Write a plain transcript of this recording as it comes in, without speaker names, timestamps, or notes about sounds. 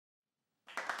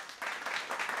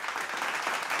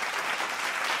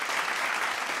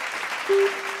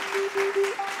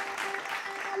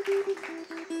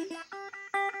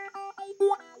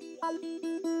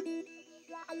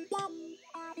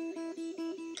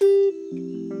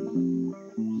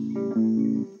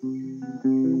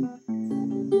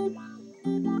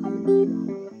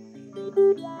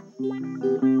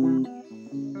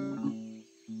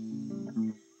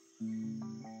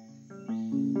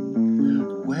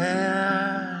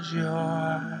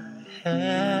your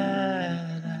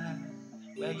head at?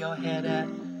 Where your head at?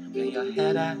 Where your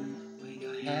head at? Where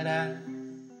your head at?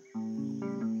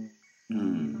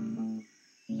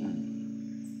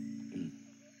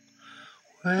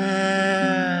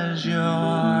 Where's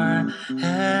your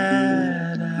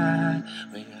head at?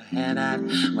 Where your head at?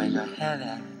 Where your head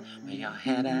at? Where your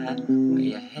head at? Where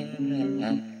your head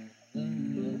at?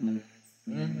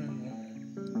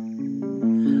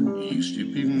 Used to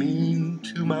be mean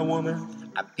to my woman.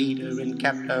 I beat her and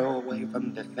kept her away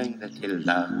from the things that she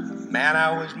loved. Man,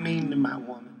 I was mean to my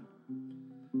woman,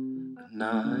 but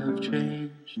now I've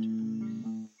changed.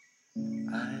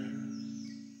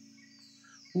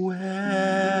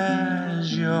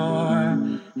 Where's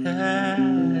your head?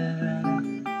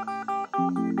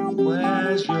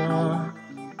 Where's your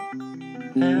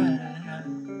head?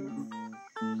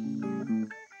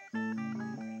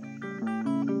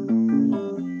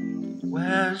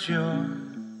 Where's your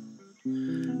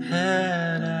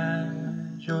head at? Where's your head at?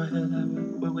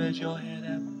 Where's your head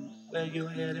at? Where your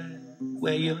head at?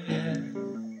 Where your head?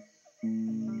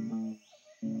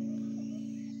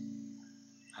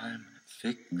 I'm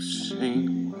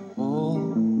fixing a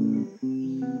hole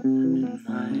in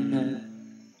my head,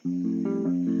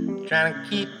 trying to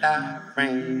keep that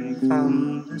brain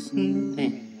from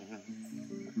listening.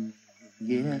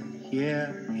 Yeah.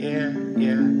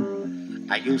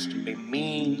 I used to be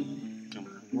mean to my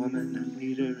woman. I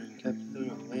beat her and kept her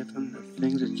away from the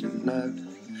things that she loved.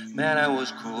 Man, I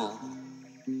was cruel.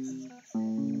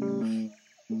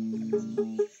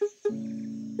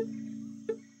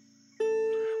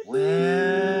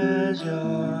 Where's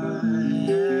your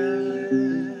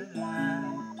head at?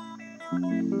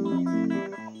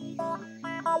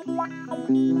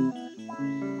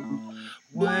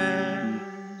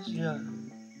 Where's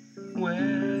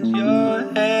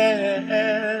your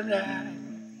head at?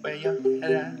 Where your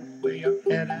head at? Where your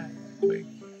head at?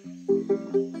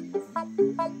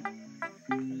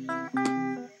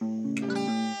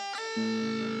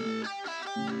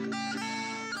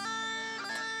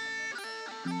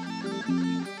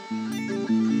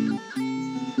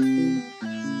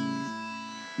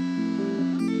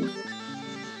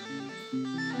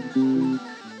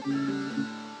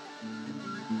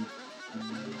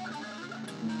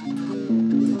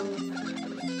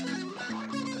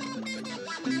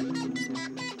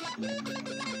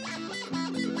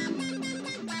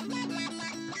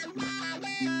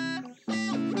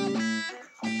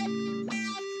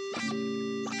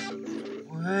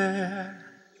 Where?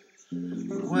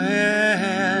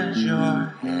 Where's your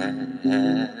head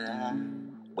at?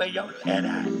 Where your head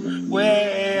at?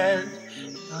 Where's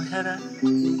your head at?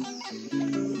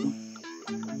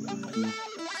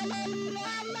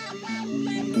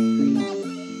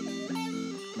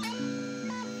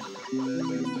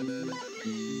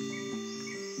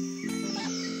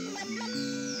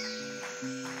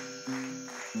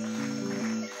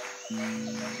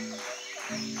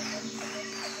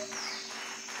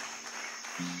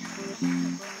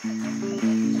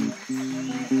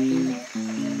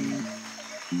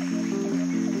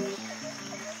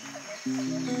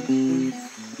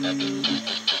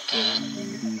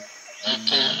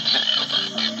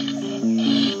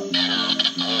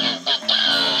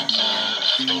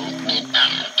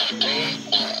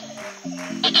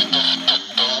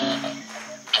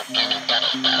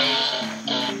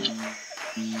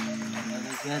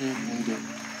 Get it, nigga.